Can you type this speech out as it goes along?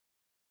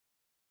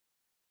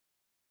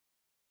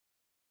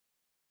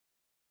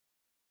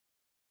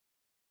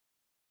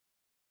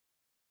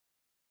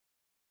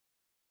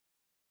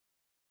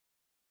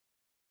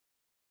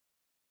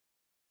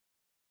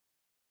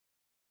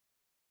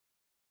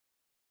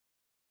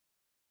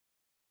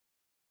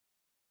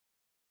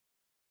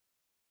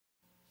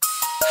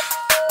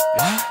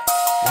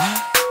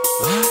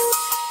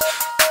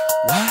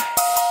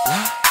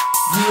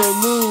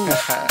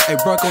Hey,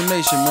 Bronco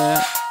Nation,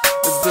 man.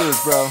 Let's do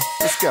this, bro.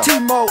 Let's go.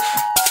 T-Mo.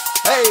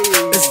 Hey,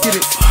 let's get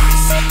it.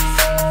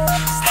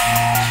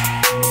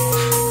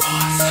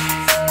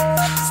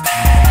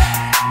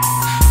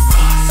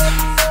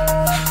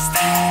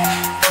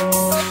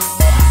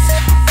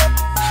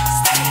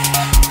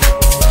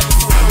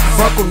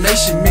 Bronco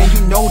Nation, man,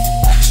 you know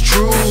it's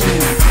true.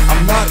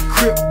 I'm not a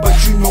crip, but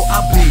you know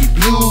I bleed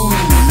blue.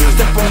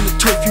 Step on the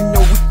turf, you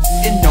know we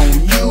in on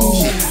you.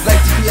 Like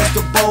the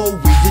Fiesta Bowl,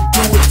 we can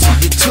do it to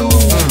you too.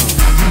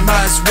 You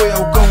might as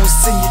well go and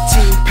send your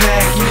team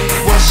packing.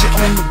 Once you're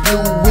on the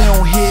blue, we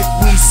don't hit,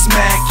 we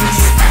smacking.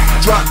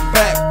 Drop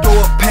back, throw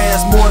a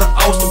pass, more than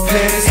Austin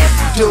Pettis.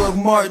 Doug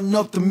Martin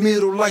up the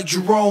middle like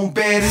Jerome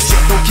Bettis.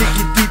 Don't kick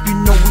it deep, you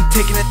know we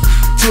taking it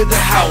to the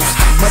house.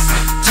 My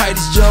tight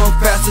is young,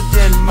 faster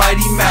than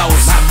Mighty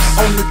Mouse.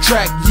 On the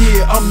track,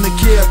 yeah, I'm the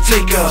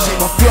caretaker.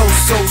 My flow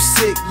so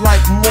sick,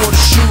 like more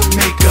the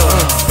shoemaker.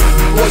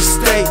 Boy,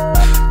 stay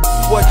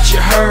what you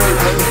heard.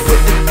 Put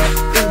it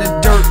in the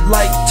dirt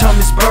like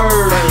Thomas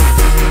Bird.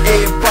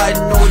 Everybody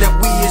know that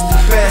we is the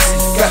best.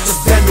 Got the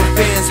Vandal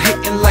fans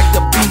hating like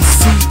the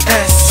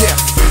BCS.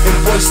 And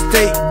Boy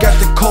State got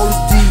the coldest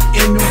D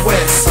in the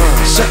West.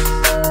 Shut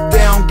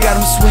down, got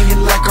them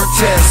swinging like our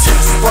test.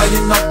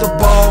 Fighting off the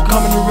ball,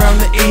 coming around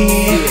the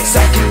end.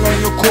 Sacking on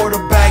your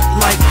quarterback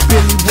like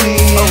Billy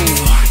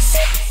Wynn.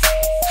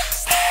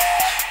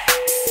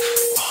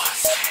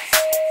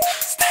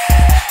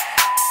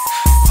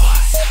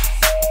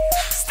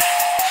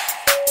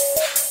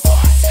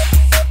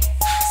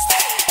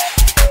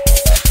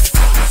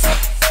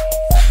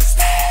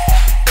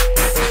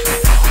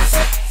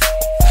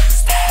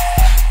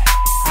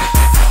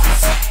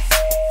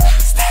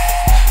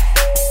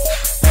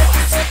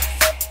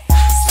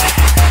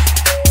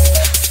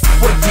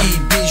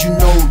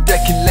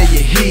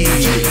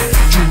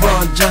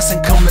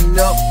 Johnson coming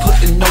up,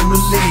 putting on the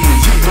lead.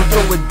 Don't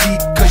throw it deep,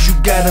 cause you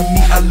gotta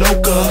meet a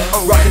loca.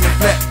 Rockin' the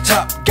flat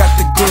top, got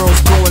the girls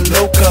going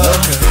loca.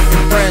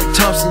 And Brian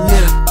Thompson,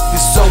 yeah,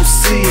 it's so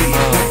sick.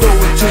 Don't throw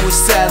it to a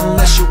side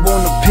unless you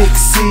wanna pick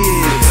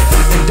six.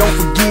 And don't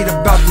forget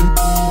about the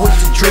with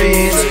the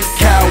dreads.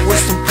 Kyle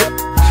Weston put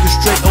you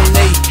straight on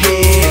they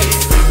head.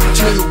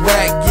 To the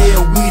whack,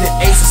 yeah, we the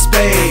ace of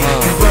spades.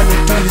 We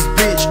running through this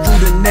bitch through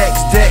the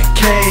next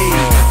decade.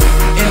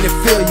 In the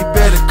field, you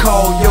better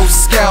call your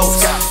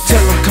scouts. Tell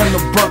them come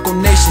to Bronco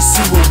Nation,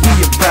 see what